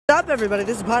up, everybody?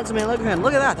 This is Pirates of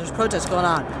Look at that, there's protests going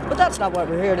on. But that's not what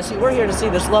we're here to see. We're here to see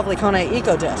this lovely KONE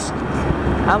Ecodisc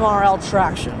MRL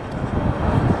traction.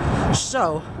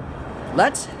 So,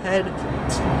 let's head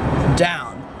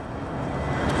down.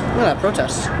 Look at that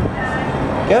protest.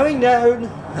 Going down.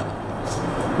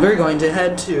 We're going to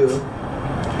head to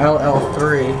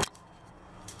LL3.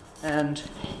 And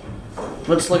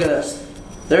let's look at this.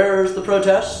 There's the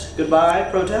protest. Goodbye,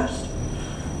 protest.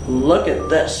 Look at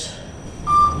this.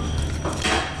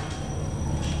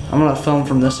 I'm gonna film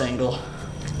from this angle.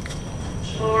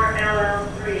 For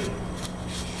LL3.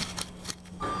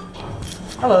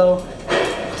 Hello.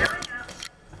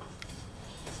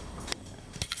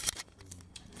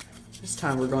 This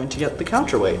time we're going to get the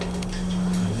counterweight.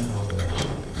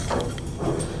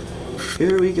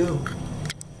 Here we go.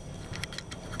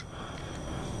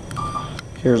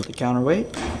 Here's the counterweight.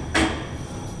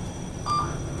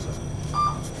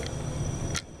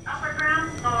 Upper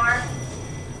ground floor.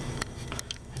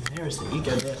 And there's the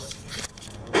Ecodisc.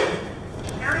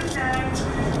 Going down.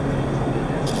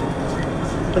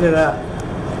 Look at that.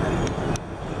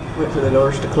 Wait for the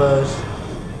doors to close.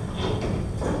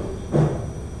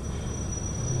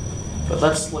 But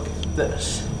let's look at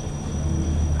this.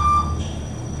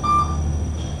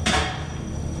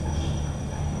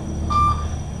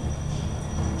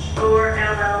 For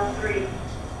LL3.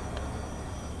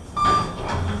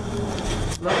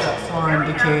 Look at that far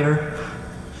indicator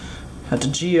at the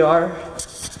GR.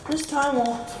 This time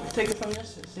we'll take it from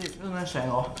this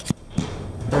angle.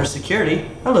 There's security.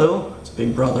 Hello, it's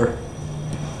Big Brother.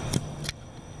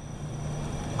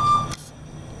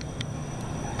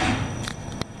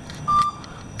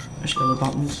 There's the other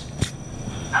buttons.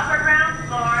 Upper ground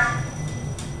floor.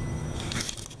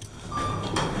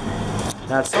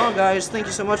 That's all, guys. Thank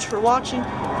you so much for watching.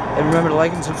 And remember to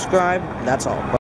like and subscribe. That's all. Bye.